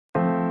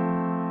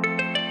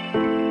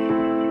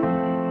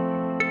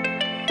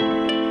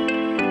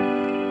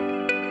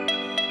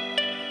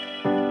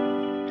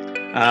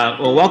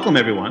Well, welcome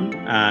everyone.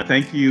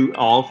 Thank you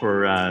all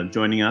for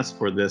joining us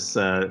for this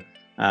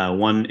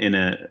one in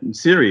a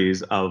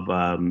series of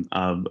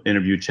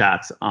interview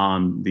chats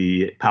on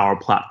the Power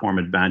Platform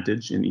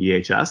Advantage in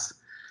EHS.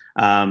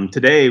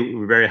 Today,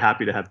 we're very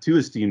happy to have two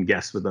esteemed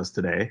guests with us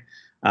today.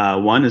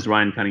 One is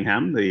Ryan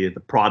Cunningham, the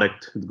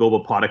global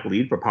product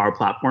lead for Power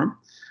Platform,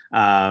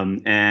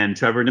 and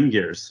Trevor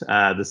Nimegeers,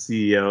 the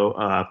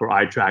CEO for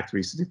ITRAK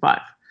 365,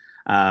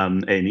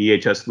 an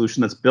EHS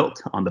solution that's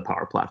built on the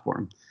Power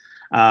Platform.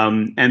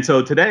 And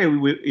so today,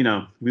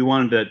 we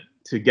wanted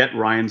to get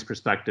Ryan's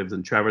perspectives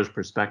and Trevor's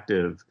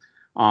perspective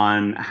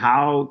on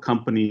how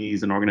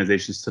companies and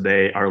organizations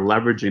today are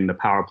leveraging the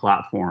Power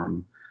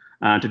Platform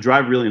to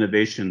drive real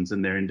innovations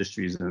in their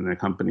industries and in their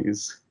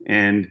companies.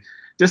 And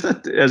just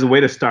as a way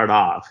to start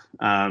off,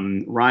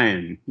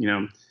 Ryan,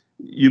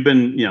 you've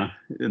been,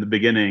 in the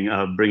beginning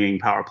of bringing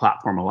Power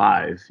Platform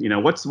alive.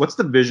 What's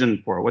your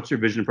vision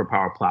for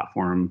Power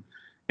Platform?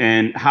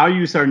 And how are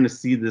you starting to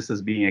see this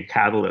as being a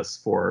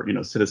catalyst for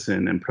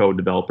citizen and pro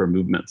developer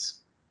movements?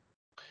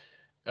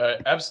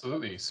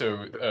 Absolutely.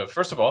 So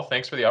first of all,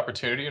 thanks for the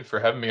opportunity and for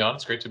having me on.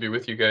 It's great to be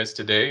with you guys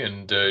today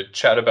and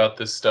chat about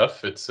this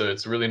stuff.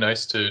 It's really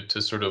nice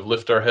to sort of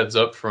lift our heads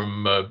up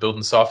from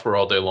building software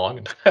all day long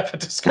and have a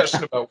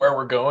discussion about where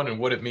we're going and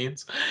what it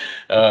means.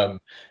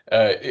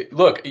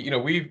 Look,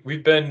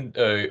 we've been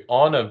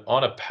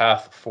on a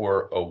path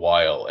for a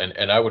while,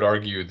 and I would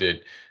argue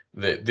that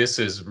this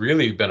has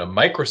really been a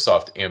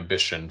Microsoft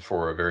ambition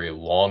for a very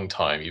long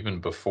time, even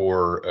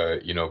before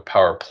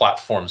Power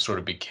Platform sort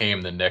of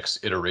became the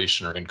next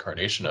iteration or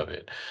incarnation of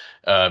it.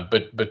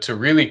 But to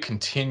really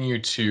continue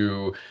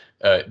to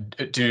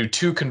do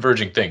two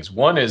converging things.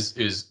 One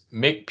is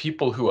make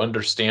people who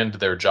understand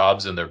their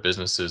jobs and their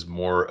businesses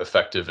more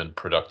effective and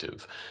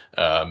productive.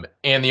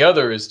 And the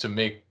other is to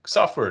make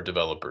software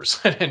developers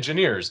and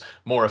engineers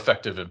more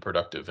effective and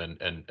productive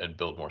and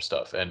build more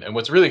stuff. And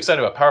what's really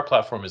exciting about Power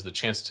Platform is the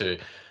chance to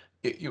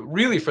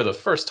really, for the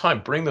first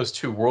time, bring those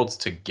two worlds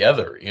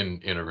together in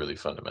a really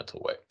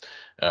fundamental way.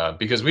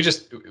 Because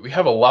we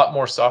have a lot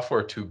more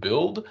software to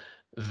build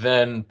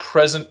than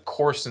present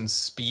course and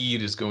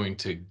speed is going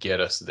to get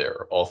us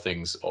there, all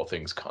things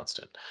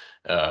constant.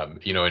 And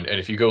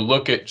if you go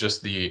look at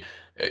just the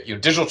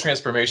digital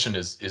transformation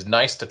is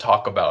nice to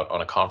talk about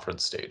on a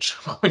conference stage.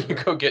 When you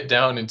go get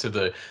down into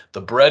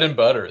the bread and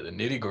butter, the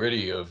nitty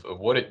gritty of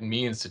what it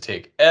means to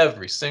take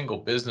every single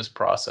business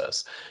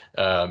process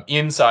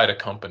inside a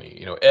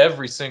company,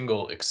 every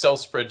single Excel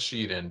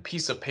spreadsheet and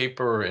piece of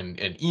paper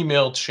and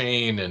email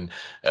chain and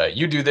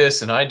you do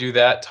this and I do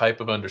that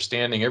type of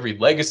understanding, every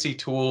legacy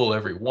tool,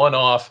 every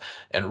one-off,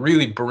 and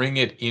really bring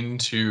it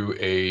into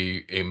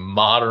a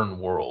modern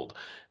world.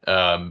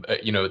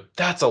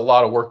 That's a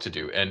lot of work to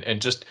do,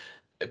 and just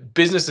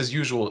business as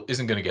usual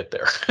isn't going to get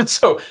there. And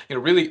so,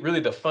 really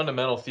the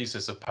fundamental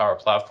thesis of Power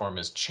Platform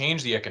is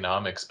change the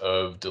economics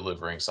of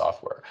delivering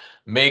software,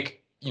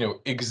 make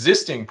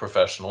existing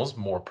professionals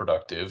more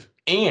productive,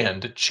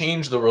 and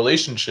change the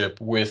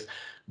relationship with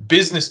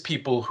business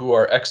people who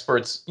are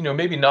experts,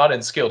 maybe not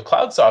in scaled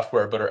cloud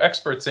software, but are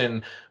experts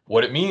in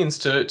what it means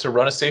to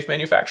run a safe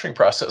manufacturing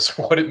process,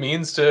 or what it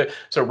means to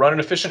run an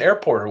efficient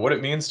airport, or what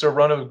it means to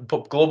run a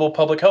global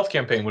public health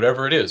campaign,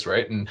 whatever it is,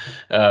 right?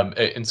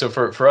 And so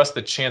for us,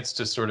 the chance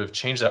to sort of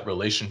change that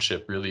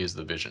relationship really is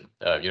the vision.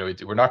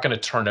 We're not going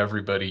to turn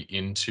everybody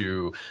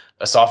into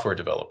a software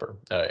developer,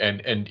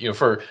 and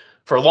for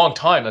a long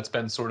time that's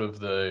been sort of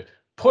the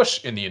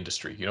push in the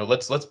industry.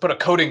 Let's put a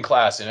coding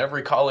class in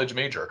every college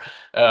major.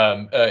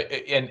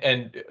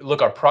 And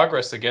look, our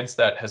progress against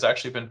that has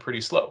actually been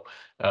pretty slow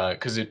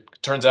because it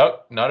turns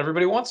out not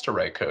everybody wants to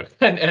write code.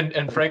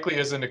 And frankly,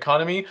 as an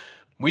economy,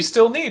 we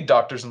still need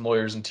doctors and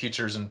lawyers and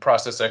teachers and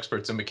process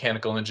experts and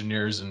mechanical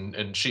engineers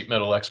and sheet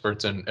metal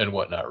experts and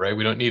whatnot, right?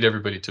 We don't need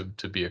everybody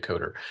to be a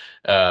coder.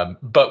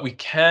 But we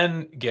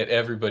can get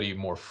everybody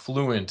more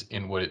fluent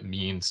in what it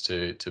means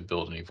to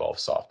build and evolve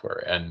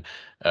software. And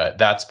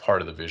that's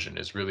part of the vision,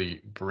 is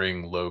really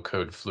bring low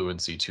code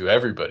fluency to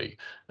everybody,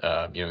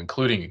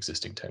 including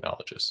existing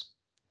technologists.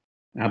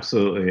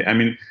 Absolutely. I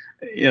mean,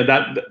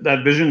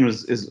 that vision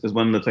is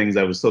one of the things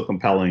that was so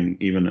compelling,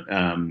 even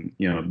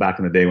back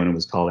in the day when it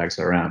was called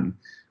XRM.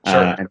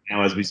 Sure. And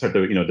now as we start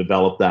to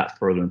develop that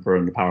further and further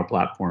in the Power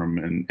Platform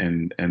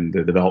and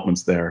the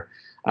developments there,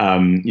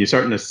 you're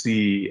starting to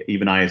see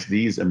even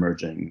ISVs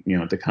emerging,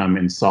 to come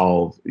and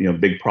solve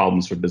big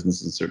problems for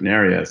businesses in certain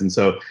areas. And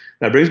so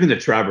that brings me to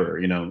Trevor.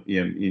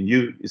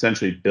 You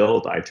essentially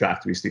built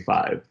ITRAK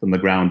 365 from the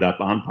ground up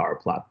on Power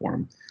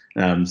Platform.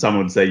 Some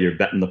would say you're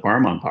betting the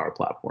farm on Power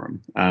Platform.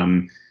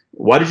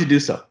 Why did you do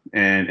so?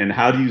 And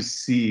how do you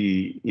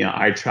see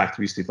ITRAK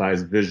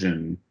 365's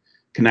vision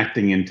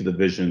connecting into the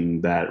vision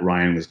that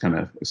Ryan was kind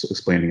of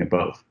explaining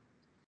above?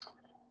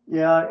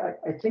 Yeah,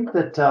 I think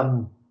that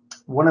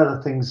one of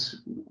the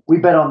things, we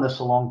bet on this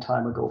a long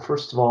time ago.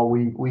 First of all,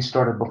 we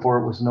started before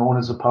it was known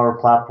as a Power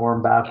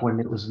Platform, back when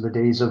it was in the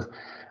days of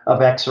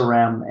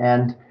XRM.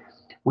 And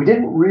we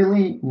didn't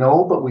really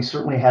know, but we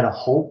certainly had a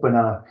hope and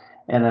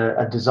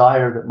a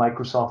desire that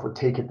Microsoft would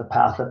take it the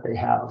path that they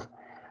have.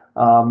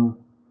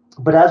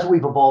 But as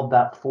we've evolved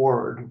that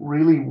forward,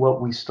 really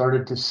what we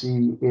started to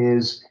see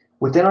is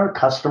within our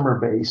customer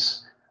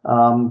base,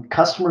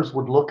 customers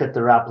would look at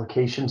their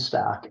application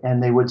stack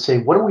and they would say,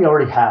 what do we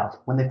already have?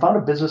 When they found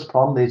a business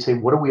problem, they'd say,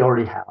 what do we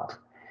already have?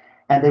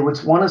 And they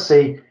would want to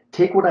say,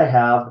 take what I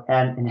have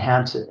and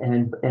enhance it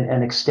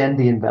and extend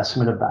the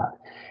investment of that.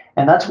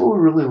 And that's what we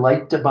really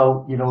liked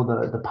about,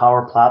 the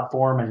Power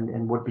Platform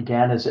and what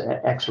began as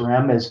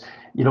XRM is,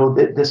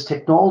 this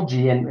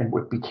technology and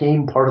what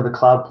became part of the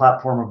cloud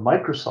platform of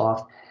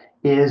Microsoft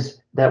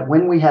is that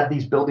when we had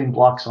these building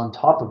blocks on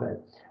top of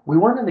it, we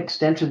weren't an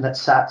extension that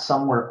sat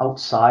somewhere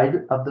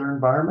outside of their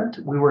environment.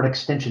 We were an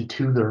extension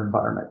to their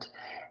environment.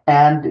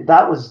 And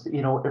that was,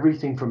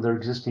 everything from their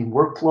existing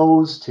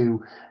workflows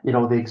to,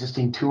 the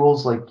existing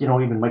tools like,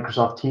 even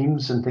Microsoft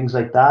Teams and things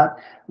like that,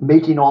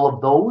 making all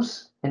of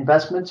those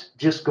investments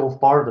just go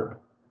farther.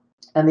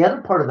 And the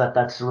other part of that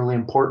that's really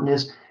important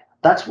is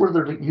that's where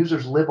the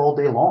users live all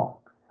day long.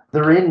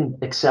 They're in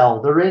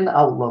Excel, they're in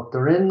Outlook,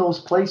 they're in those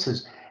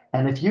places.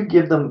 And if you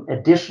give them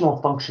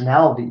additional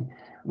functionality,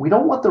 we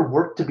don't want their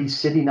work to be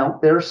sitting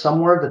out there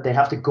somewhere that they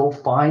have to go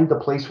find the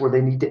place where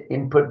they need to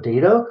input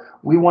data.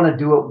 We want to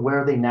do it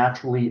where they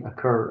naturally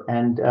occur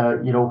and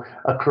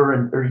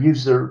occur or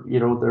use their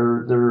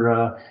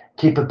their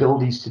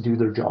capabilities to do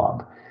their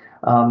job.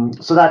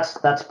 So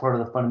that's part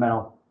of the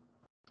fundamental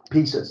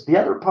pieces. The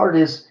other part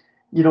is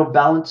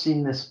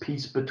balancing this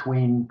piece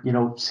between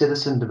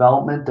citizen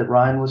development that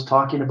Ryan was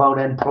talking about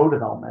and pro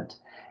development.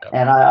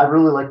 And I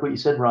really like what you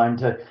said, Ryan,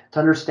 to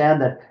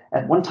understand that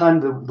at one time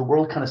the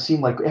world kind of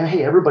seemed like,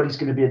 hey, everybody's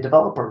going to be a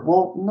developer.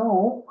 Well,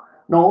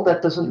 no,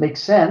 that doesn't make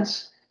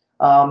sense.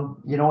 And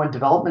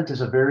development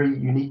is a very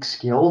unique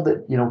skill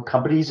that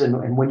companies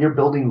and when you're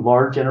building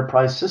large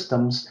enterprise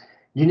systems,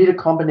 you need a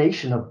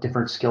combination of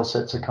different skill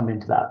sets that come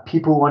into that.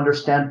 People who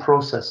understand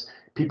process,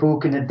 people who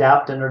can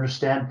adapt and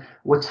understand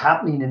what's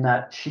happening in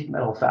that sheet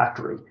metal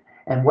factory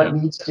and what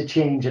needs to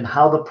change and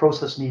how the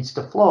process needs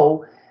to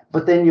flow.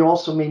 But then you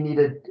also may need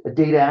a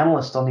data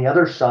analyst on the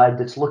other side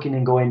that's looking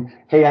and going,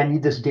 hey, I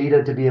need this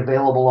data to be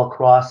available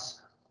across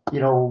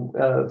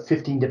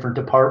 15 different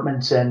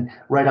departments and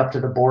right up to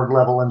the board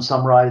level and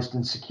summarized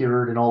and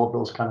secured and all of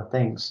those kind of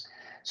things.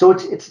 So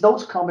it's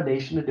those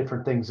combination of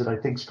different things that I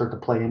think start to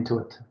play into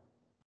it.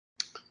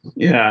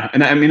 Yeah,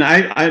 and I mean,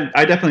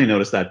 I definitely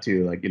noticed that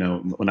too. Like,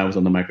 when I was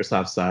on the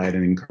Microsoft side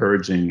and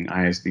encouraging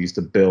ISVs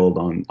to build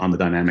on the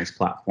Dynamics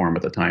platform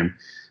at the time,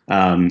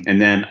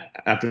 and then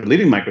after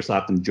leaving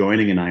Microsoft and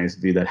joining an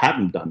ISV that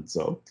hadn't done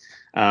so,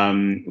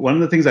 one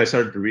of the things I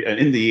started to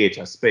in the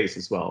EHS space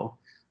as well.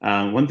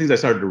 One of the things I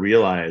started to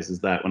realize is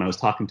that when I was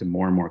talking to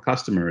more and more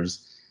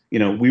customers,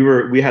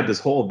 we had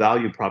this whole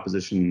value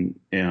proposition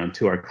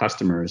to our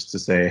customers to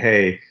say,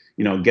 hey,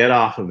 get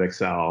off of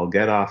Excel,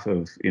 get off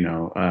of,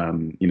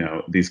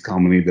 these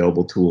commonly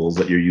available tools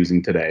that you're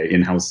using today,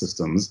 in-house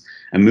systems,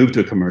 and move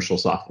to a commercial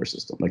software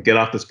system. Like, get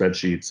off the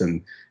spreadsheets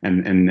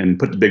and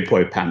put the big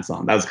boy pants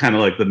on. That was kind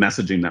of like the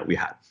messaging that we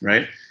had,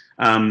 right?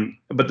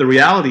 But the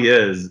reality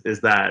is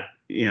that,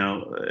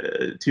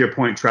 to your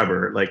point,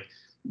 Trevor, like,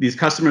 these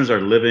customers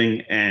are living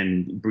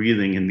and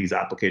breathing in these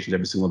applications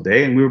every single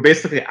day. And we were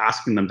basically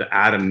asking them to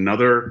add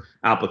another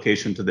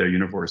application to their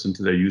universe and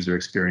to their user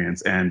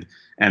experience and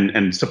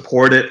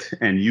support it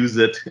and use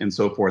it and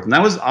so forth. And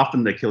that was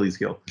often the Achilles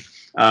heel.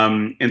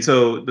 And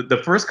so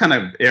the first kind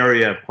of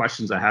area of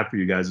questions I have for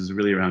you guys is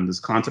really around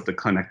this concept of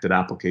connected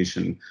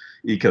application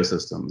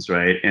ecosystems,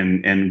 right?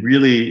 And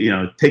really,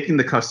 taking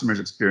the customer's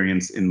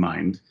experience in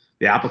mind,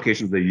 the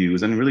applications they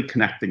use, and really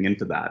connecting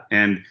into that.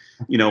 And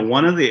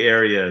one of the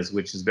areas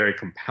which is very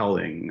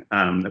compelling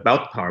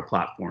about the Power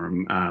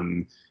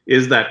Platform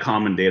is that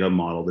common data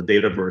model, the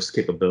Dataverse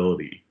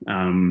capability.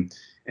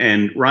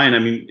 And Ryan, I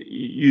mean,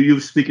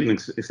 you've spoken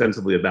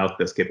extensively about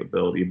this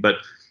capability, but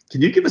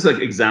can you give us like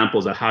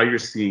examples of how you're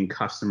seeing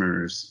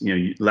customers,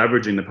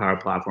 leveraging the Power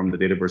Platform, the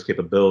Dataverse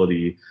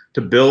capability,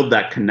 to build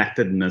that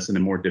connectedness in a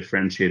more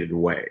differentiated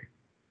way?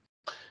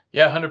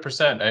 Yeah,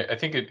 100%. I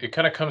think it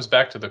kind of comes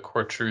back to the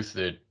core truth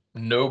that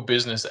no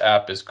business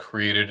app is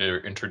created or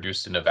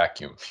introduced in a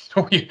vacuum.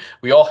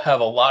 We all have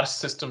a lot of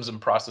systems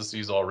and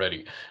processes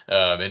already,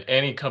 and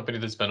any company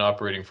that's been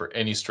operating for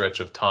any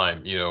stretch of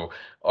time,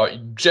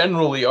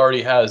 generally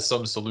already has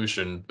some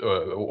solution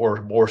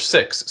or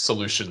 6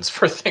 solutions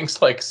for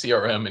things like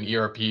CRM and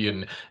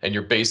ERP and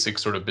your basic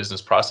sort of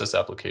business process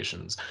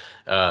applications.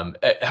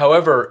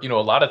 However, a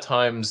lot of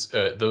times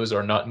those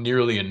are not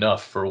nearly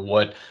enough for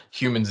what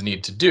humans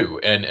need to do,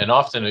 and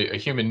often a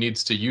human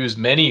needs to use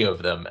many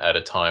of them at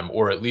a time,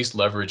 or at least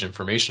leverage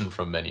information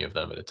from many of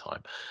them at a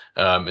time.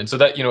 And so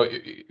that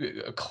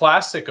a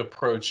classic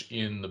approach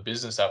in the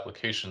business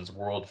applications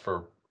world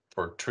for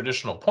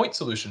traditional point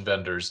solution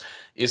vendors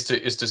is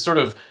to sort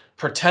of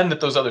pretend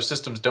that those other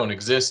systems don't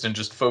exist and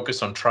just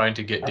focus on trying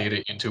to get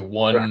data into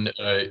one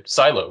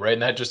silo, right?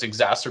 And that just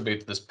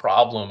exacerbates this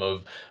problem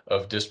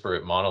of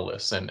disparate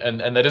monoliths. And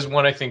that is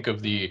one, I think,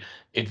 of the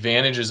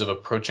advantages of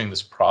approaching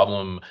this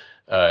problem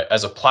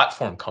as a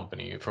platform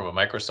company from a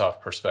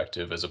Microsoft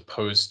perspective, as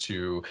opposed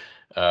to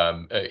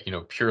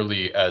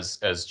purely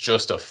as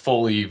just a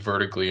fully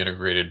vertically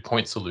integrated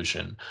point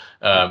solution,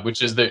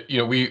 which is that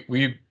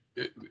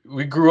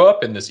we grew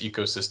up in this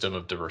ecosystem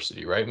of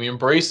diversity, right? We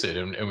embrace it,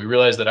 and we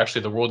realize that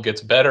actually the world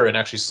gets better, and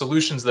actually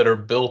solutions that are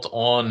built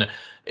on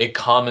a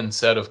common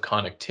set of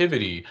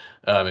connectivity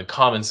and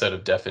common set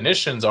of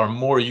definitions are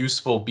more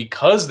useful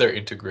because they're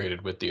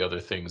integrated with the other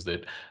things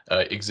that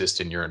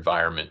exist in your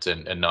environment,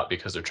 and not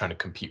because they're trying to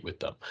compete with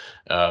them.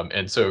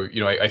 And so,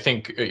 I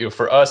think,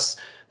 for us,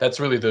 that's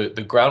really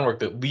the groundwork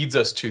that leads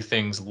us to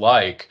things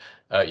like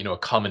a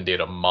common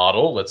data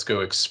model. Let's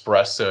go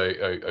express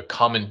a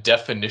common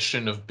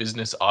definition of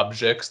business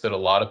objects that a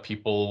lot of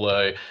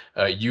people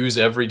use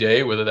every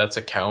day, whether that's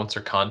accounts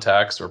or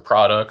contacts or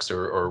products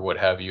or what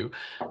have you.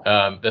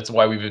 That's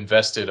why we've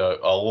invested a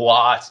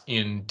lot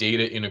in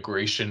data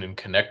integration and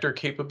connector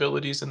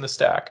capabilities in the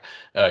stack.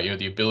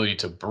 The ability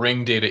to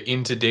bring data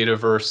into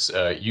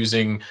Dataverse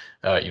using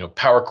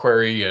Power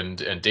Query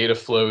and data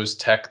flows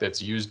tech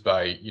that's used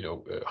by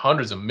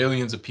hundreds of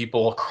millions of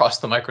people across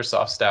the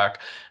Microsoft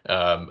stack.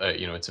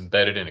 It's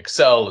embedded in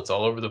Excel. It's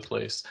all over the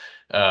place,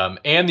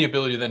 and the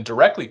ability to then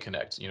directly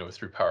connect,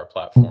 through Power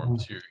Platform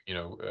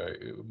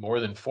to more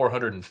than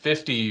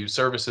 450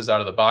 services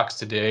out of the box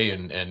today,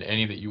 and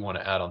any that you want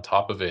to add on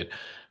top of it.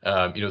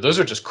 Those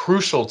are just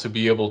crucial to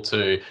be able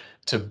to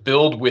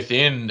build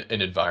within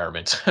an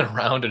environment and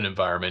around an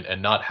environment,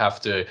 and not have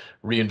to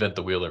reinvent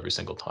the wheel every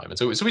single time. And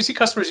so we see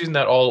customers using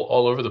that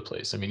all over the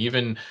place. I mean,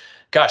 even in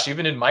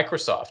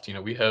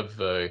Microsoft, we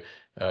have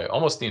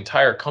almost the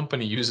entire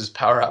company uses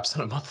Power Apps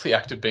on a monthly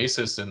active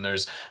basis, and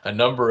there's a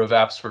number of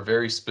apps for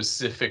very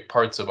specific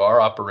parts of our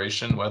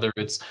operation, whether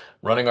it's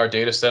running our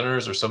data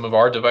centers or some of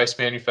our device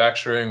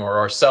manufacturing or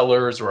our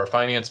sellers or our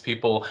finance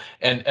people.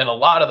 And a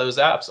lot of those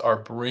apps are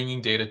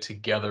bringing data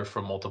together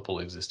from multiple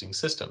existing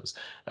systems,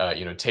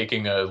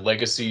 taking a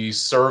legacy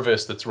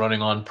service that's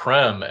running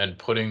on-prem and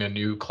putting a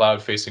new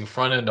cloud-facing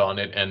front end on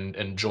it,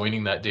 and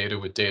joining that data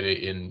with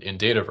data in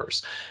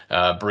Dataverse,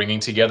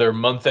 bringing together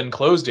month-end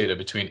close data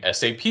between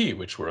SAP,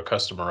 which we're a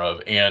customer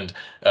of, and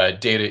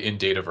data in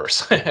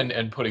Dataverse,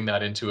 and putting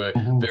that into a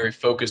very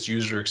focused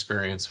user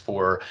experience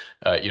for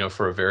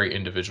a very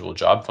individual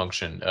job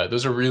function.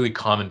 Those are really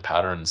common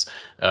patterns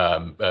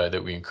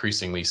that we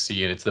increasingly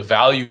see, and it's the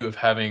value of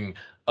having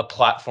a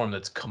platform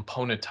that's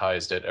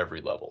componentized at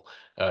every level.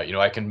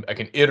 I can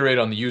iterate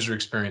on the user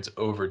experience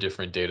over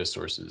different data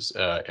sources,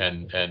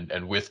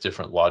 and with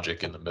different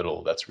logic in the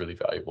middle. That's really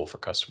valuable for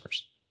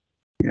customers.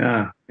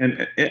 Yeah,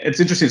 and it's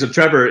interesting. So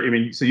Trevor, I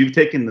mean, so you've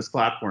taken this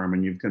platform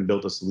and you've kind of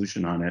built a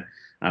solution on it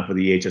for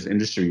the EHS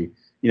industry.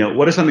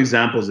 What are some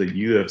examples that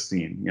you have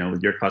seen,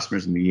 with your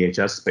customers in the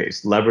EHS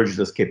space, leverage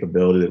this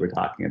capability that we're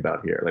talking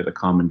about here, like the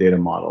common data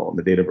model and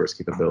the Dataverse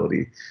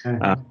capability,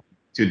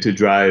 to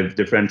drive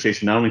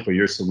differentiation, not only for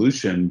your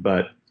solution,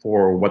 but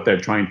for what they're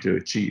trying to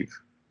achieve?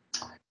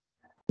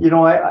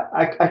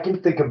 I can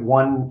think of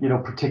one,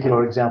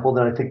 particular example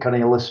that I think kind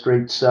of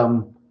illustrates,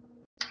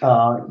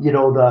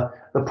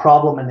 the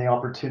problem and the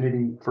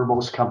opportunity for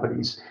most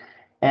companies.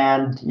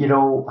 And,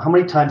 how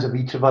many times have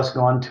each of us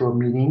gone to a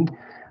meeting?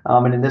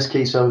 And in this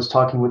case, I was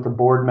talking with a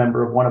board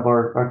member of one of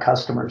our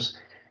customers,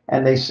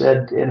 and they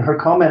said, and her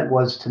comment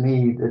was to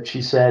me that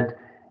she said,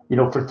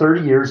 for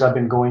 30 years, I've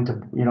been going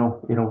to,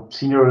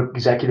 senior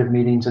executive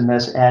meetings and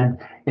this, and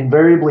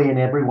invariably in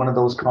every one of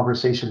those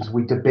conversations,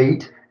 we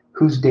debate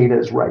whose data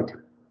is right.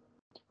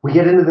 We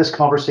get into this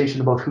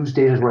conversation about whose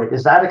data is right.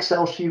 Is that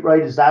Excel sheet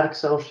right? Is that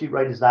Excel sheet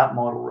right? Is that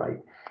model right?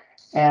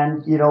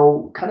 And,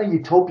 kind of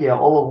utopia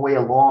all the way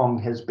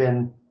along has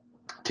been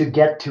to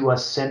get to a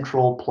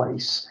central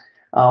place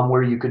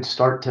where you could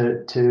start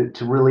to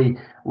really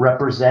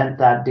represent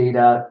that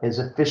data as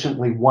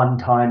efficiently one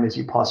time as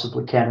you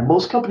possibly can. And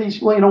most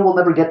companies, will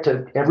never get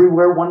to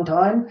everywhere one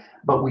time,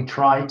 but we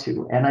try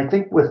to. And I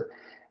think with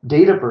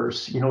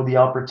Dataverse, the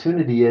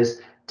opportunity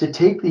is to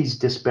take these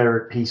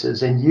disparate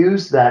pieces and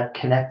use that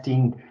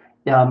connecting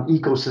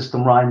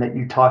ecosystem, Ryan, that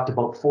you talked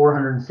about,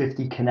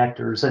 450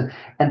 connectors,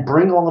 and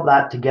bring all of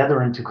that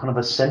together into kind of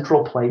a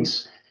central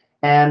place.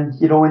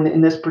 And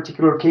in this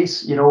particular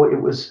case, it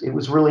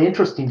was really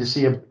interesting to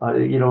see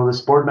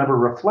this board member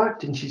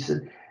reflect, and she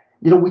said,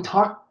 we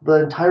talked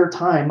the entire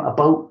time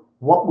about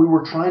what we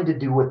were trying to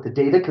do with the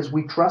data because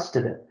we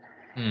trusted it.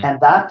 And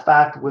that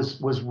fact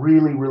was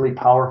really, really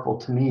powerful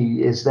to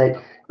me, is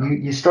that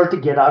you start to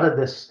get out of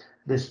this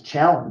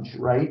challenge,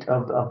 right,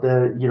 of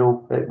the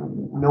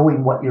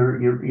knowing what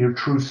your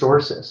true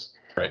source is.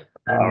 Right.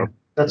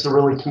 That's a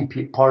really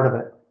key part of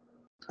it.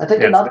 I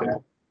think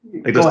another.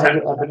 Like this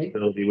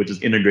technology, which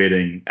is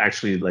integrating,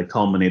 actually like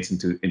culminates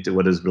into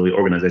what is really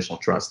organizational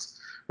trust,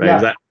 right?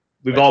 Yeah.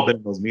 We've all been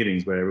in those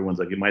meetings where everyone's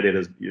like, my data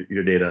is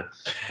your data,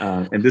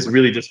 and this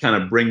really just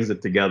kind of brings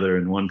it together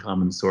in one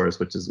common source,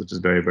 which is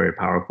very, very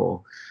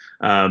powerful.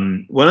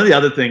 One of the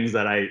other things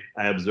that I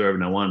observed,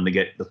 and I wanted to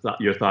get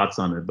your thoughts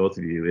on it, both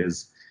of you,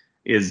 is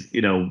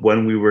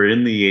when we were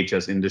in the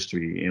EHS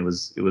industry, it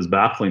was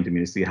baffling to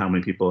me to see how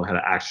many people had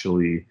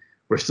actually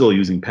we're still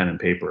using pen and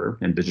paper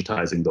and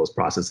digitizing those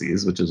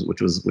processes, which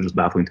was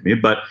baffling to me.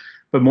 But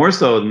more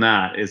so than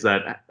that is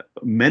that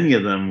many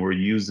of them were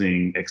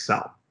using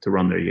Excel to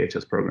run their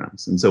EHS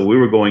programs. And so we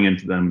were going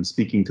into them,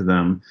 speaking to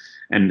them,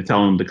 and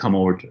telling them to come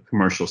over to a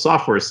commercial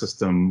software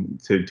system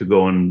to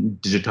go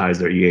and digitize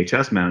their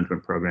EHS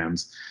management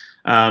programs.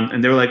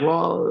 And they were like,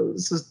 well,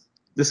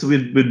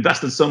 we've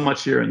invested so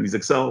much here in these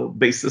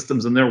Excel-based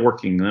systems, and they're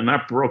working, and they're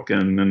not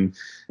broken,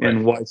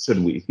 and why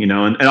should we? You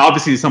know, and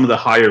obviously some of the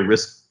higher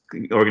risk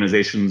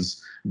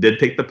organizations did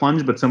take the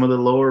plunge, but some of the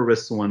lower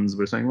risk ones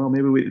were saying, well,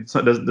 maybe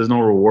there's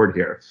no reward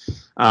here,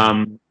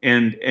 and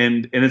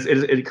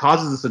it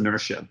causes this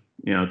inertia,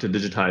 you know, to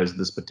digitize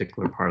this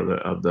particular part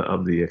of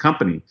the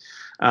company,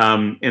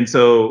 and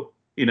so,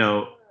 you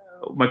know,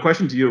 my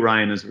question to you,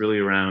 Ryan, is really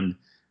around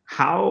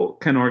how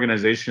can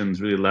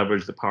organizations really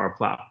leverage the Power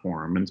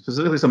Platform, and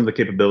specifically some of the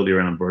capability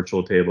around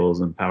virtual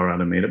tables and Power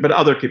Automate, but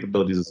other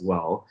capabilities as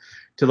well,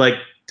 to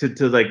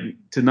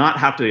not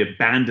have to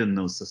abandon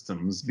those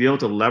systems, be able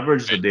to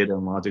leverage the data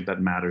and logic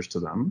that matters to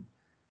them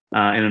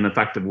in an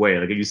effective way.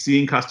 Like, are you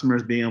seeing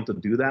customers being able to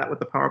do that with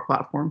the Power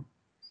Platform?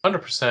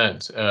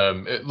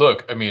 100%.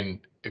 Look, I mean,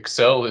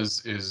 Excel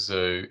is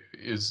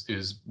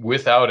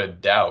without a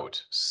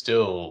doubt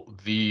still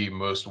the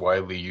most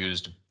widely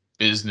used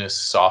business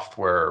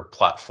software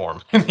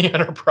platform in the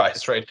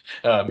enterprise, right?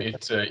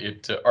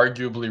 It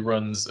arguably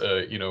runs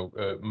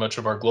much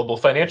of our global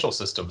financial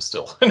system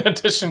still, in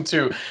addition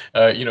to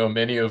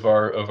many of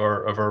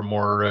our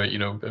more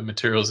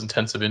materials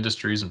intensive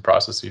industries and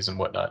processes and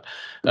whatnot.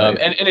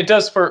 And it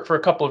does for a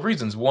couple of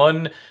reasons.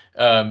 One,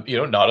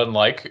 not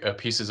unlike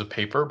pieces of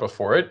paper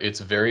before it,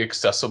 it's very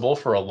accessible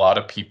for a lot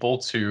of people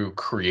to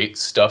create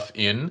stuff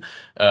in.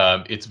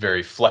 It's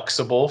very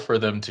flexible for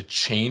them to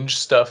change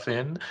stuff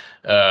in,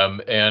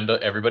 and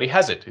everybody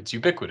has it. It's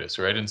ubiquitous,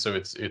 right? And so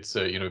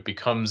it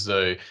becomes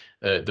the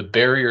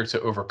barrier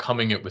to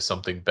overcoming it with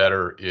something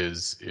better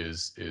is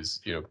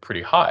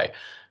pretty high.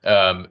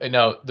 And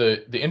now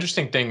the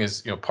interesting thing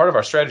is, part of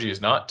our strategy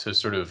is not to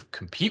sort of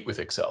compete with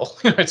Excel.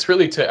 It's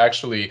really to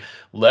actually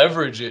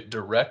leverage it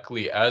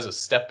directly as a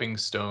stepping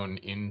stone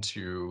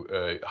into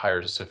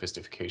higher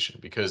sophistication.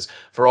 Because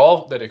for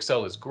all that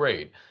Excel is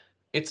great,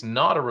 it's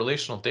not a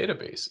relational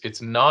database.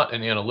 It's not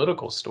an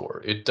analytical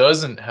store. It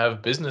doesn't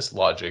have business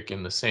logic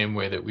in the same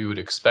way that we would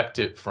expect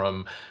it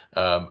from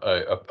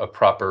a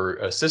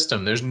proper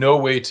system. There's no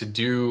way to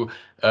do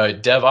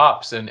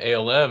DevOps and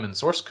ALM and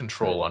source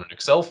control on an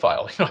Excel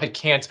file. I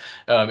can't.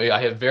 I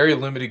have very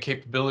limited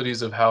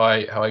capabilities of how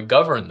I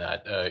govern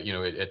that.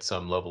 At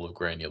some level of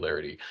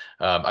granularity.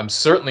 I'm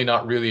certainly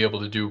not really able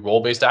to do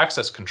role-based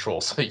access control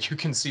so that you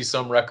can see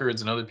some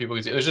records and other people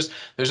can see.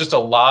 There's just a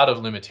lot of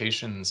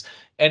limitations.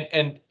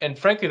 And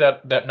frankly,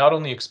 that not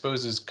only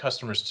exposes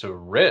customers to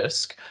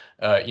risk,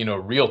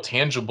 real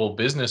tangible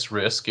business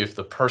risk if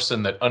the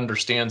person that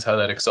understands how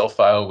that Excel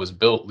file was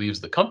built leaves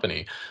the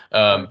company,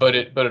 but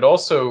it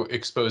also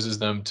exposes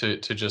them to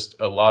just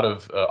a lot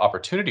of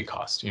opportunity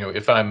cost.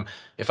 If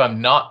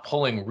I'm not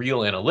pulling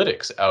real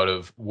analytics out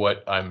of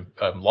what I'm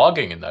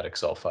logging in that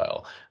Excel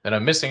file, then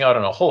I'm missing out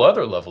on a whole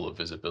other level of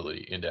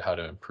visibility into how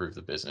to improve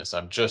the business.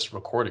 I'm just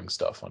recording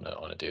stuff on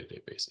a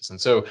day-to-day basis. And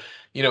so,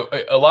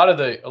 a lot of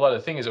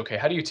the thing is, okay,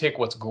 how do you take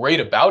what's great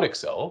about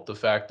Excel, the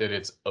fact that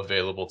it's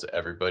available to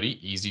everybody,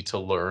 easy to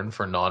learn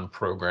for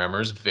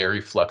non-programmers, very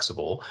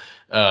flexible,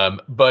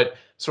 but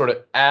sort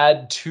of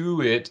add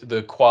to it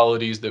the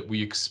qualities that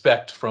we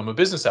expect from a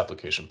business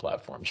application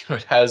platform.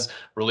 It has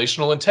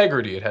relational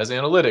integrity, it has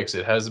analytics,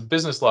 it has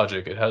business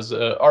logic, it has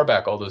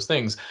RBAC, all those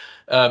things,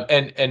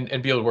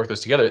 and be able to work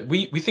those together.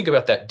 We think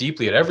about that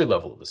deeply at every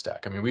level of the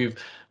stack. I mean, we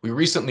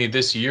recently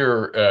this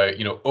year,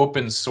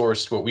 open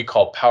sourced what we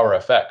call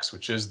PowerFX,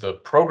 which is the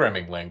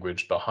programming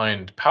language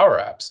behind Power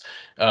Apps,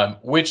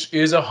 which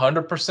is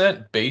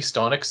 100% based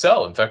on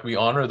Excel. In fact, we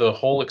honor the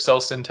whole Excel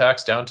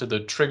syntax down to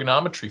the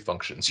trigonometry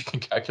functions. You can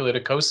calculate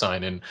a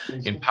cosine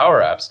in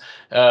Power Apps,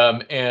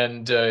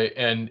 and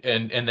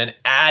then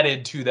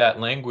added to that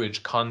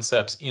language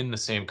concepts in the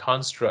same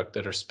construct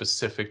that are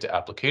specific to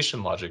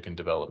application logic and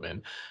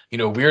development.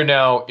 We're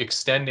now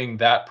extending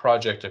that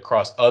project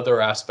across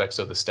other aspects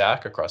of the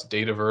stack, across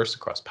Dataverse,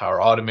 across Power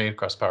Automate,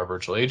 across Power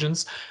Virtual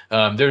Agents.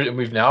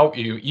 We've now,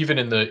 even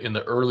in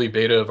the early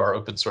beta of our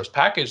open source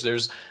package,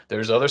 there's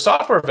other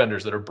software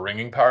vendors that are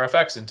bringing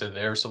PowerFX into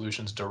their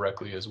solutions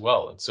directly as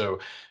well. And so,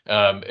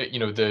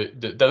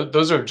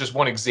 those are just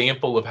one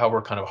example of how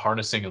we're kind of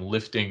harnessing and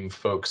lifting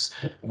folks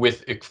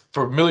with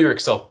familiar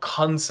Excel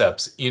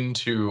concepts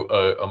into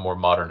a more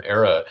modern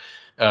era.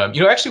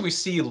 Actually, we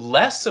see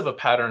less of a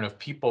pattern of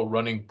people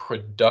running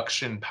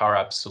production Power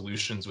Apps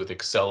solutions with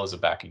Excel as a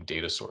backing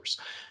data source.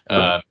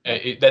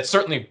 That's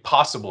certainly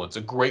possible. It's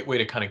a great way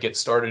to kind of get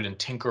started and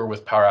tinker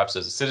with Power Apps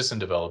as a citizen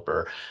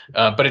developer.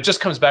 But it just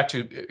comes back to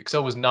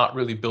Excel was not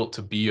really built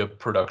to be a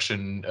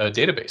production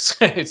database.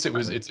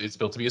 It's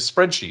built to be a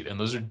spreadsheet, and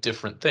those are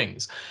different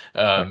things.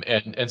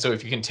 And so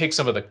if you can take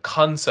some of the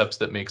concepts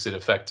that makes it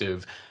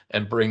effective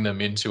and bring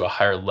them into a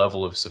higher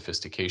level of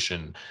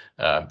sophistication,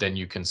 then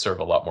you can serve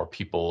a lot more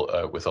people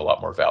with a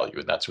lot more value.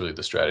 And that's really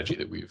the strategy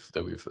that we've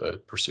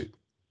pursued.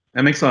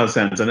 That makes a lot of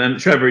sense. And then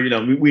Trevor,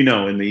 we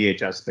know in the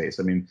EHS space,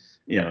 I mean,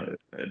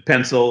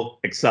 pencil,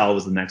 Excel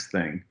was the next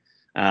thing.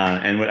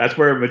 And that's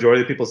where a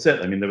majority of people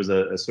sit. I mean, there was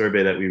a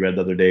survey that we read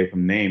the other day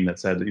from NAME that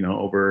said,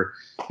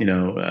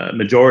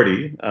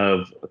 majority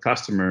of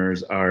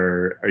customers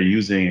are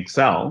using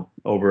Excel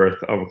over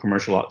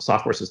commercial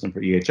software system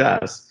for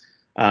EHS.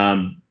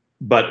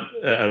 But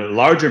a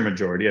larger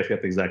majority, I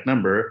forget the exact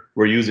number,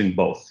 were using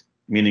both,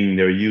 meaning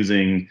they're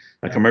using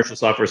a commercial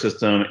software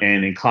system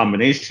and in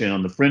combination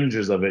on the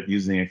fringes of it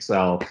using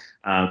Excel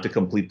to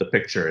complete the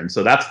picture. And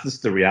so that's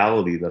just the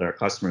reality that our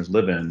customers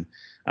live in.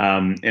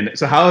 And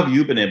so how have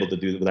you been able to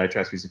do with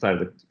ITRAK 365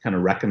 to kind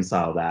of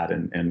reconcile that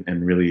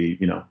and really,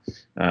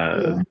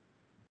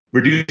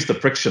 reduce the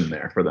friction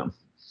there for them?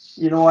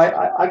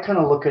 I kind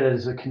of look at it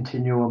as a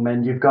continuum,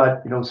 and you've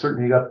got,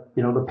 certainly you got,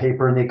 the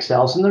paper and the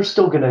Excels, and they're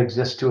still going to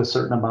exist to a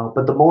certain amount,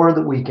 but the more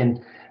that we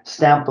can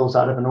stamp those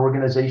out of an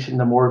organization,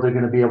 the more they're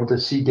going to be able to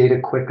see data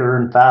quicker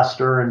and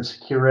faster and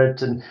secure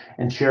it and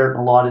share it in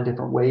a lot of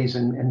different ways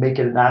and make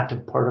it an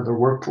active part of their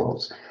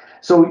workflows.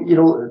 So,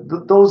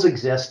 those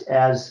exist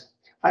as,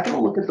 I kind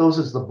of look at those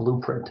as the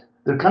blueprint.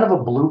 They're kind of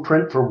a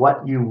blueprint for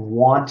what you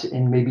want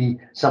in maybe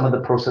some of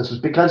the processes,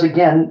 because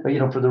again,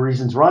 for the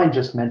reasons Ryan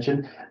just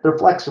mentioned, they're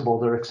flexible,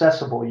 they're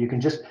accessible. You can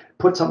just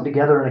put something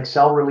together in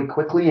Excel really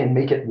quickly and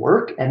make it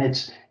work, and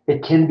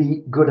it can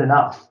be good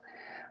enough.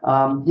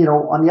 On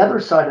the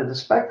other side of the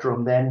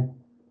spectrum, then,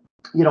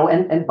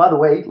 and by the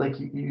way, like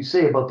you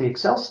say about the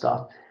Excel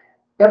stuff,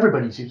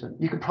 everybody's using it.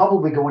 You could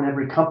probably go in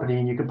every company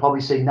and you could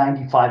probably say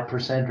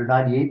 95% or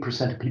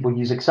 98% of people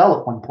use Excel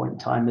at one point in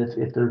time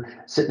if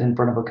they're sitting in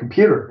front of a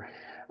computer.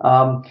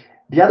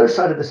 The other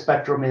side of the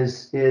spectrum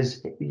is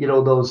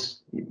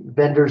those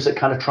vendors that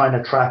kind of trying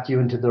to track you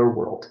into their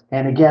world.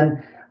 And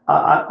again,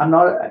 I'm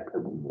not,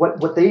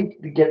 what they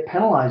get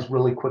penalized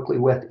really quickly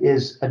with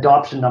is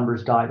adoption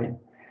numbers diving.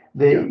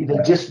 They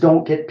just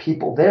don't get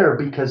people there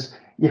because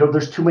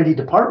there's too many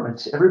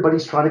departments.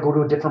 Everybody's trying to go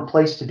to a different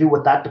place to do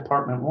what that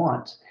department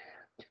wants.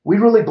 We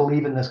really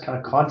believe in this kind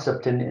of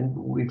concept, and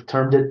we've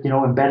termed it,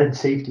 embedded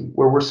safety,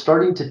 where we're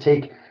starting to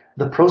take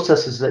the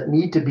processes that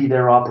need to be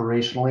there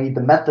operationally, the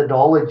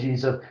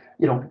methodologies of,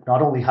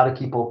 not only how to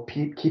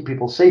keep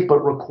people safe, but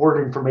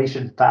record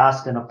information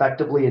fast and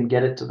effectively and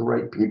get it to the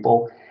right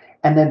people,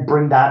 and then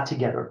bring that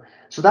together.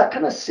 So that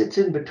kind of sits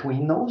in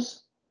between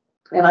those.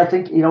 And I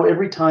think,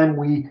 every time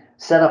we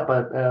set up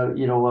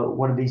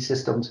one of these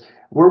systems,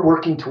 we're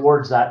working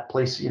towards that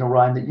place,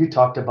 Ryan, that you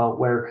talked about,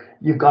 where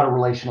you've got a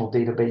relational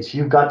database,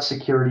 you've got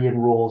security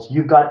and roles,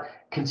 you've got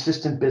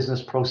consistent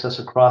business process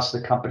across the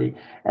company.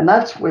 And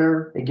that's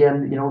where,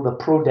 again, the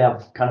pro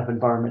dev kind of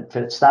environment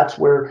fits. That's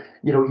where,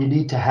 you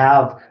need to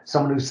have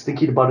someone who's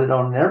thinking about it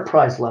on an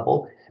enterprise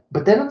level.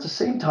 But then at the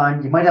same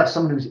time, you might have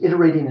someone who's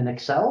iterating in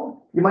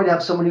Excel. You might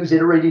have someone who's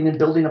iterating and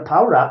building a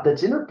Power App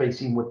that's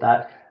interfacing with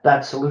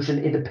that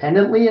solution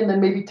independently and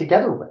then maybe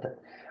together with it.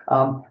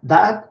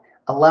 That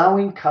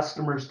allowing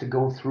customers to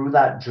go through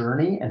that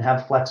journey and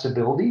have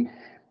flexibility,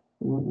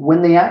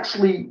 when they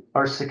actually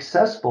are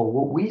successful,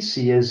 what we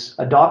see is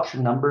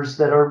adoption numbers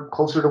that are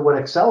closer to what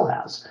Excel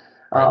has,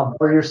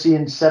 where you're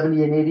seeing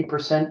 70 and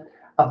 80%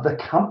 of the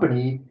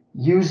company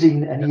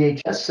using an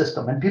EHS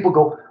system. And people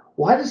go,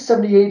 why does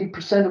 70,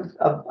 80%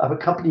 of a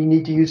company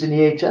need to use an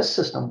EHS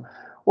system?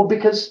 Well,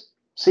 because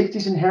safety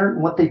is inherent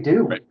in what they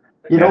do. Right.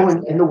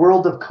 In the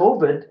world of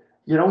COVID,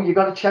 you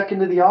got to check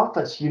into the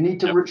office. You need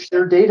to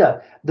share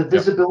data. The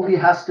visibility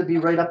has to be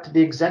right up to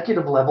the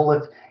executive level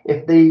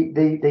if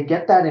they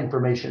get that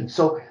information.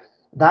 So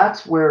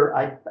that's where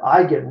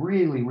I get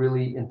really,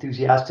 really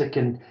enthusiastic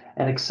and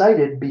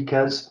excited,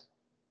 because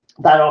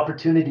that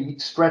opportunity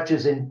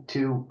stretches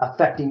into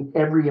affecting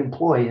every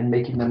employee and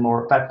making them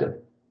more effective.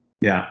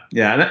 Yeah,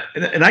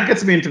 and that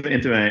gets me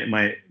into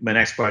my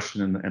next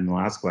question and the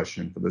last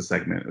question for this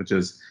segment, which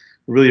is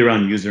really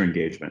around user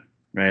engagement,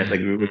 right? Like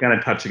we're kind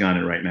of touching on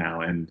it right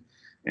now, and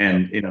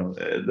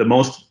the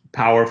most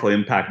powerful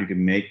impact you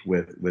can make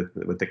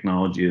with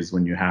technology is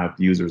when you have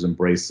users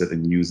embrace it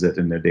and use it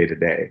in their day to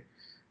day,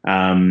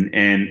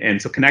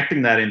 and so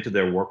connecting that into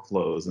their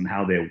workflows and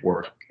how they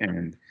work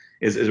and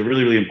is a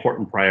really, really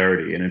important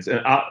priority. And it's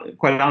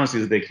quite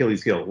honestly, is the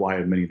Achilles heel why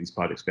many of these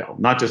projects fail,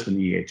 not just in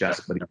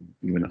EHS, but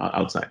even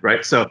outside,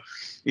 right? So,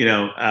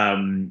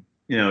 Ryan,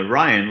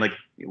 like,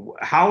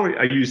 how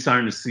are you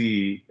starting to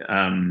see,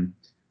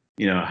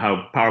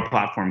 how Power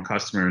Platform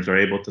customers are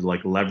able to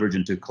like leverage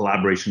into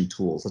collaboration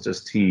tools such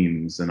as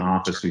Teams and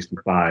Office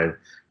 365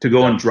 to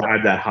go and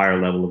drive that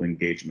higher level of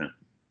engagement?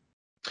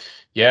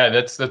 Yeah,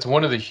 that's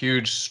one of the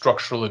huge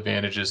structural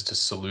advantages to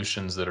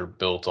solutions that are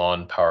built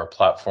on Power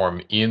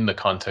Platform in the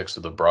context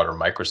of the broader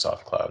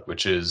Microsoft cloud,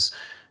 which is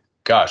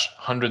gosh,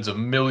 hundreds of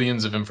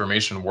millions of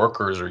information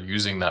workers are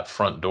using that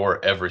front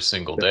door every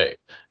single day.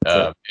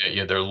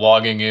 They're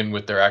logging in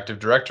with their Active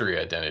Directory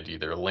identity.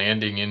 They're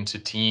landing into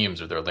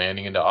Teams, or they're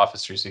landing into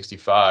Office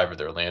 365, or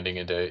they're landing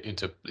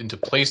into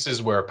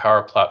places where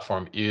Power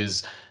Platform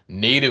is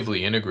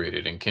natively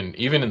integrated and can,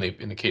 even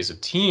in the case of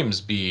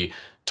Teams, be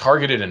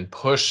targeted and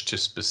pushed to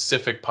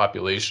specific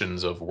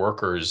populations of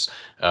workers.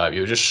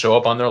 Just show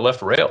up on their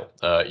left rail,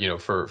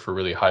 for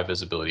really high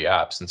visibility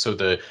apps. And so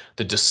the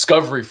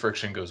discovery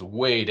friction goes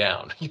way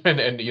down,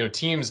 and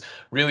Teams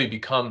really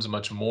becomes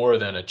much more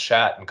than a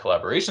chat and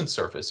collaboration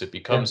surface. It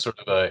becomes sort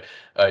of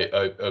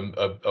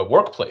a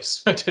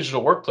workplace, a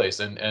digital workplace,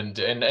 and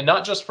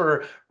not just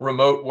for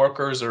remote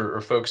workers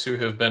or folks who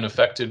have been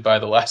affected by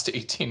the last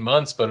 18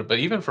 months, but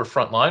even for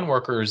frontline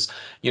workers,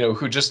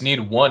 who just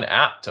need one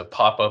app to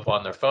pop up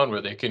on their phone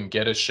where they can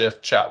get a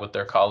shift, chat with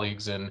their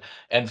colleagues, and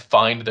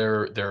find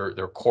their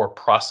core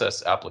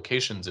process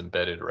applications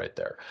embedded right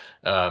there.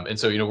 And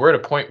so we're at a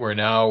point where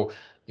now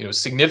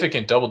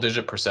significant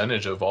double-digit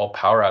percentage of all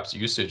Power Apps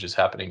usage is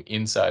happening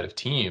inside of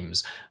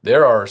Teams.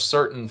 There are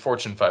certain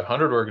Fortune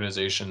 500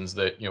 organizations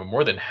that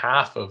more than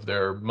half of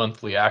their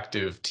monthly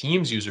active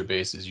Teams user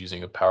base is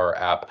using a Power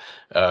App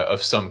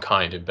of some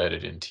kind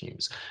embedded in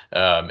Teams.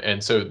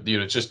 And so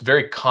it's just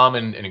very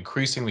common and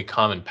increasingly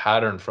common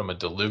pattern from a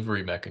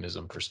delivery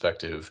mechanism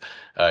perspective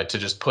to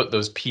just put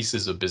those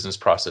pieces of business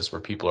process where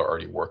people are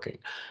already working.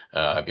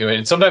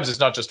 And sometimes it's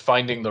not just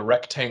finding the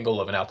rectangle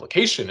of an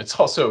application; it's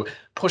also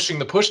pushing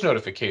the push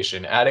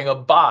notification, adding a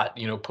bot,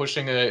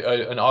 pushing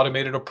an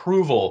automated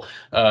approval,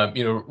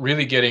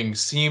 really getting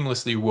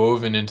seamlessly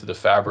woven into the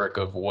fabric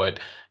of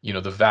what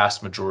the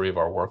vast majority of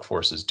our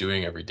workforce is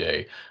doing every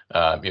day.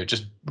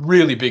 Just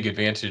really big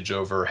advantage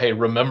over, hey,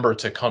 remember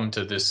to come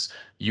to this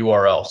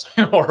URL,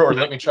 or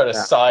let me try to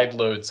side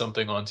load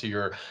something onto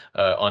your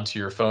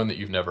phone that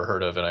you've never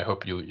heard of, and I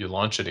hope you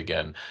launch it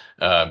again.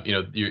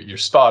 You're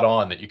spot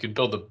on that you can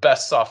build the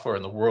best software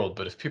in the world,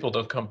 but if people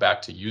don't come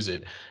back to use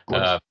it,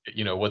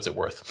 what's it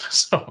worth?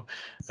 So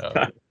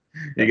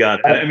you got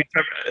it. I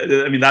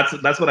mean, Trevor,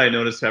 that's what I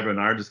noticed, Trevor, in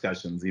our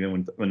discussions.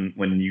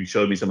 When you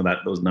showed me some of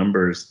those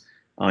numbers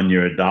on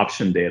your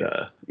adoption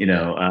data,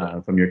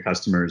 from your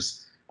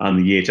customers on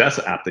the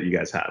EHS app that you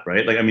guys have,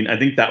 right? I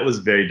think that was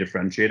very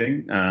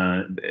differentiating.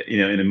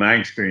 In my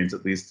experience,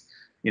 at least,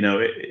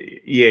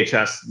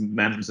 EHS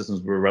management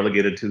systems were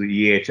relegated to the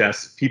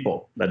EHS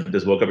people that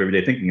just woke up every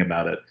day thinking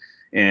about it.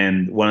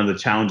 And one of the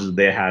challenges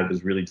they had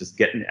was really just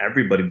getting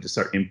everybody to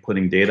start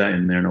inputting data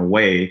in there in a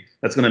way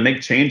that's going to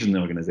make change in the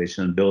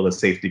organization and build a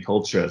safety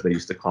culture, as they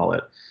used to call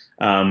it.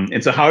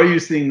 And so how are you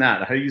seeing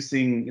that? How are you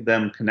seeing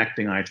them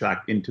connecting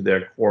ITRAK into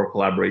their core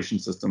collaboration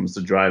systems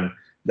to drive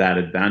that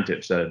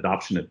advantage, that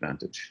adoption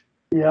advantage?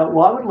 Yeah,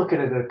 well, I would look at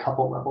it at a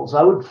couple levels.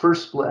 I would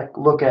first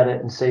look at it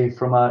and say,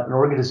 from an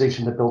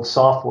organization that builds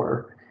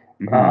software,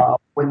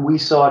 when we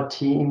saw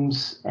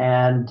Teams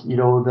and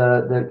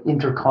the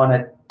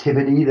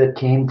interconnectivity that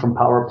came from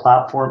Power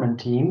Platform and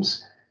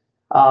Teams,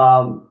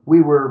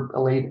 we were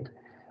elated,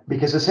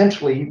 because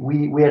essentially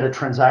we had a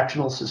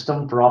transactional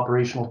system for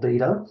operational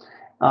data,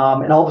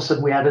 and all of a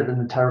sudden we added an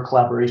entire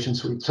collaboration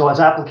suite. So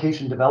as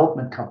application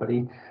development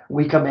company,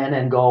 we come in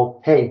and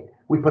go, hey,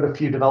 we put a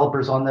few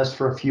developers on this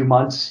for a few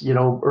months,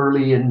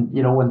 early, and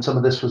when some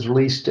of this was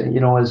released,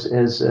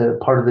 as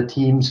part of the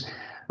Teams,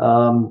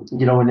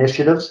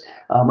 initiatives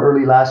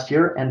early last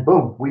year, and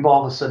boom, we've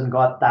all of a sudden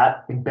got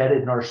that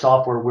embedded in our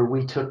software, where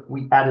we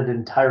added an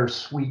entire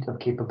suite of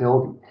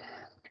capability.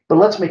 But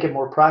let's make it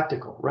more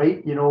practical,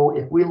 right?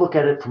 If we look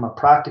at it from a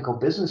practical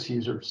business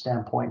user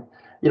standpoint,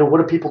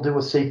 what do people do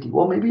with safety?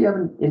 Well, maybe you have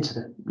an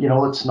incident.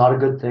 It's not a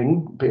good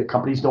thing.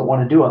 Companies don't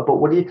want to do it. But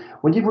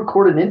when you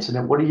record an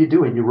incident, what are you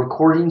doing? You're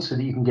recording so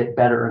that you can get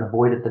better and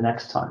avoid it the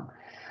next time.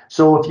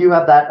 So if you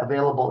have that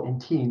available in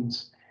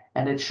Teams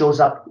and it shows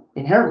up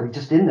inherently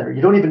just in there,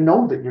 you don't even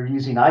know that you're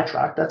using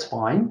ITRAK, that's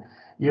fine.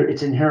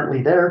 It's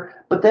inherently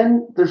there. But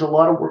then there's a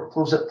lot of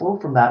workflows that flow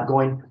from that,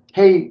 going,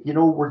 hey,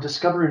 we're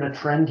discovering a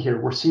trend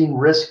here. We're seeing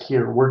risk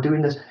here. We're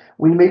doing this.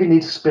 We maybe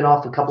need to spin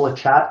off a couple of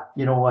chat,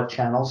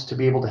 channels to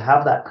be able to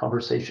have that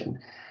conversation.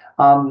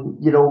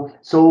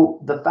 So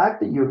the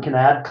fact that you can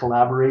add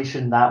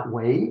collaboration that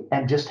way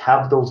and just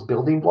have those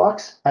building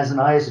blocks as an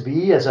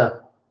ISV, as a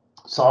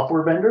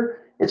software vendor,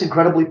 it's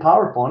incredibly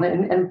powerful.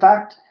 And in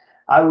fact,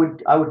 I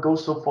would go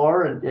so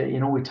far,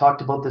 and we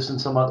talked about this in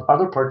some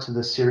other parts of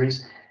this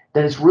series,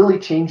 that it's really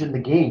changing the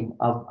game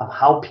of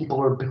how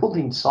people are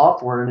building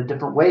software in a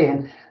different way.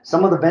 And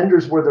some of the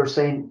vendors where they're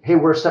saying, hey,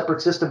 we're a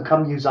separate system,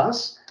 come use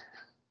us,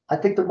 I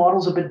think the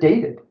model's a bit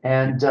dated.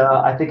 And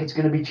I think it's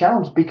going to be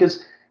challenged,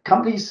 because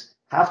companies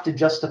have to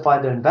justify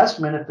their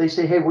investment. If they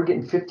say, hey, we're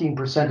getting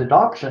 15%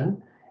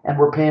 adoption and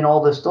we're paying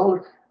all this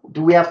dollar,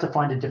 do we have to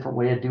find a different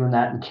way of doing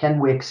that? And can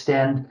we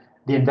extend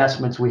the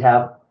investments we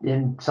have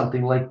in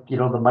something like, the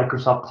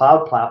Microsoft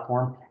Cloud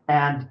Platform,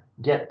 and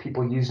get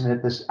people using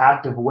it this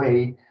active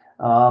way,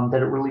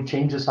 that it really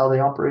changes how they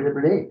operate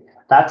every day?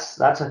 That's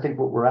I think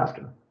what we're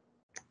after.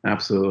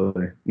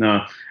 Absolutely.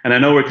 No, and I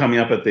know we're coming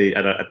up at the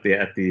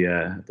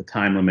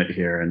time limit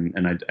here,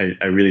 and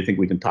I really think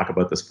we can talk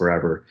about this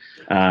forever.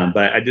 But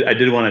I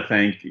did want to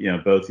thank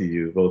both of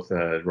you, both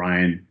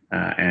Ryan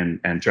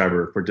and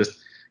Trevor, for just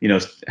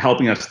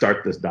helping us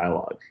start this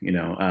dialogue.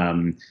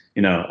 Ryan,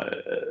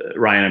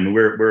 I mean,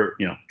 we're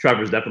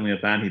Trevor's definitely a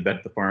fan. He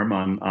bet the farm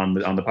on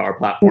the Power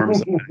Platform.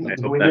 So I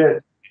hope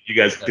that you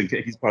guys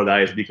he's part of the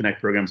ISB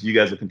Connect program, so you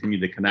guys will continue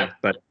to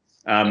connect. But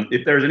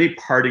if there's any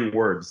parting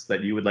words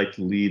that you would like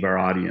to leave our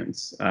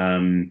audience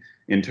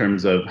in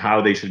terms of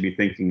how they should be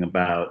thinking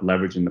about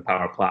leveraging the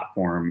Power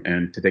Platform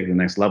and to take it to the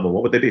next level,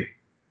 what would they be?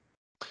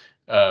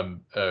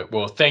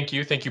 Well, thank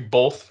you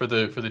both for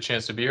the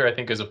chance to be here. I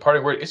think as a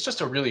parting word, it's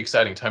just a really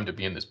exciting time to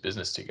be in this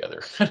business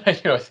together. I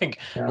think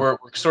we're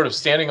sort of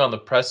standing on the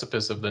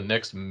precipice of the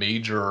next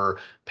major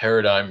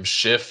paradigm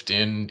shift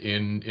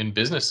in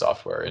business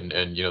software, and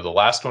the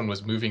last one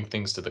was moving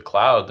things to the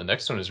cloud. The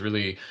next one is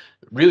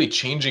really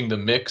changing the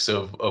mix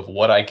of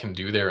what I can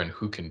do there and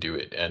who can do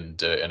it,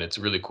 and it's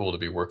really cool to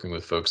be working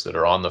with folks that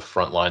are on the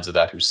front lines of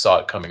that, who saw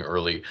it coming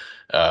early,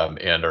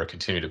 and are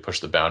continuing to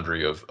push the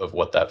boundary of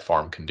what that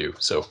farm can do.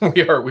 So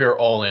we are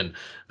all in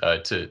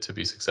to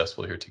be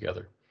successful here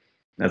together.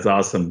 That's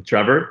awesome.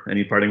 Trevor,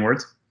 any parting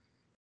words?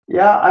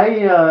 Yeah,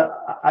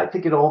 I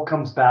think it all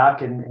comes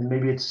back, and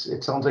maybe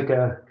it sounds like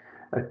a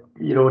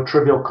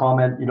trivial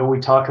comment. We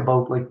talk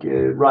about, like,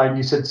 Ryan,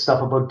 you said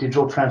stuff about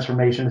digital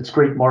transformation. It's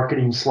great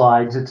marketing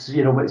slides. It's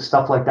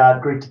stuff like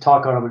that. Great to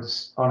talk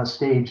on a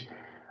stage.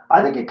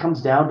 I think it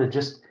comes down to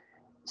just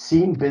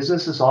seeing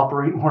businesses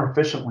operate more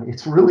efficiently.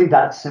 It's really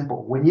that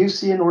simple. When you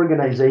see an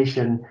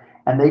organization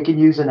and they can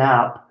use an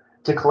app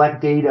to collect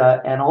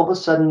data, and all of a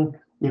sudden,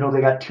 they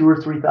got 2,000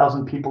 or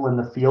 3,000 people in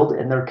the field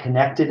and they're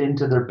connected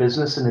into their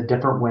business in a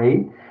different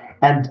way.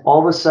 And all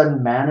of a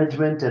sudden,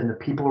 management and the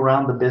people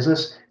around the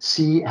business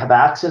have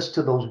access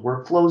to those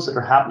workflows that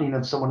are happening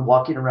of someone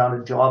walking around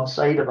a job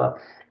site of a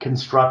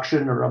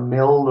construction or a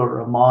mill or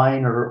a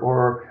mine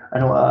or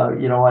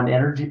an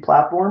energy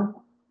platform.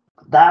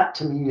 That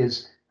to me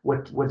is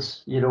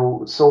what's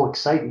so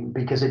exciting,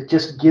 because it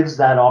just gives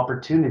that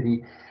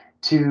opportunity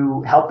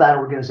to help that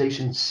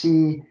organization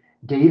see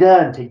data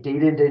and take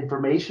data into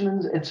information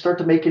and start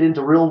to make it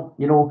into real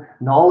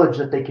knowledge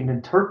that they can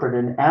interpret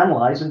and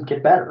analyze and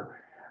get better.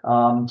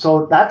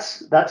 So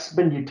that's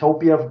been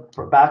utopia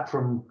back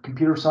from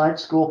computer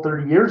science school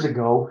 30 years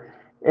ago.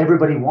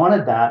 Everybody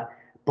wanted that,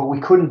 but we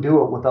couldn't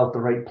do it without the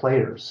right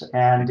players.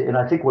 And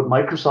I think what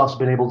Microsoft's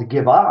been able to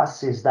give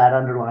us is that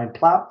underlying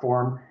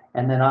platform,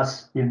 and then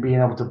us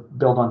being able to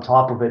build on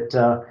top of it,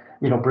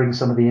 bring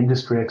some of the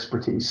industry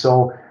expertise.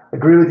 So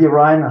agree with you,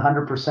 Ryan,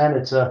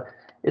 100%.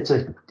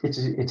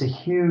 It's a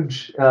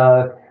huge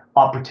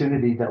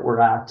opportunity that we're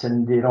at,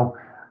 and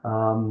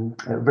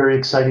very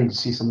exciting to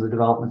see some of the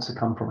developments that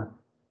come from it.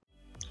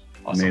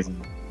 Awesome.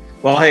 Amazing.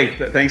 Well, hey,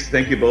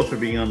 thank you both for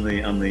being on the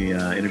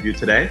interview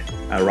today.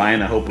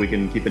 Ryan, I hope we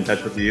can keep in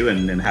touch with you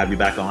and have you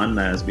back on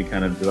as we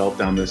kind of develop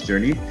down this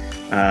journey.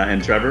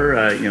 And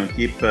Trevor,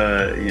 keep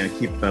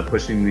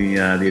pushing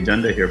the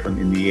agenda here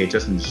in the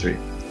EHS industry.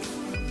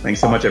 Thanks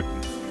so much,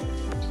 everyone.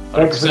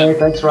 Thanks, Vinay.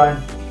 Thanks,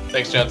 Ryan.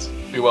 Thanks, gents.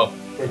 Be well.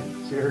 Okay,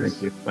 cheers.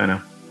 Thank you. Bye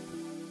now.